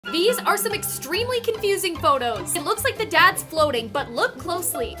These are some extremely confusing photos. It looks like the dad's floating, but look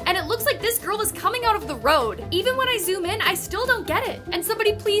closely. And it looks like this girl is coming out of the road. Even when I zoom in, I still don't get it. And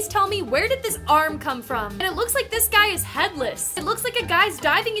somebody please tell me, where did this arm come from? And it looks like this guy is headless. It looks like a guy's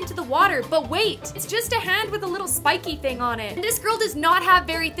diving into the water, but wait, it's just a hand with a little spiky thing on it. And this girl does not have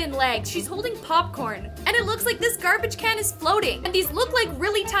very thin legs. She's holding popcorn. And it looks like this garbage can is floating. And these look like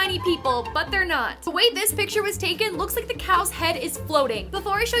really tiny people, but they're not. The way this picture was taken looks like the cow's head is floating.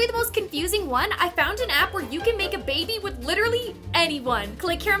 Before I show you the most confusing one, I found an app where you can make a baby with literally anyone.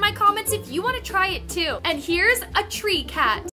 Click here in my comments if you want to try it too. And here's a tree cat.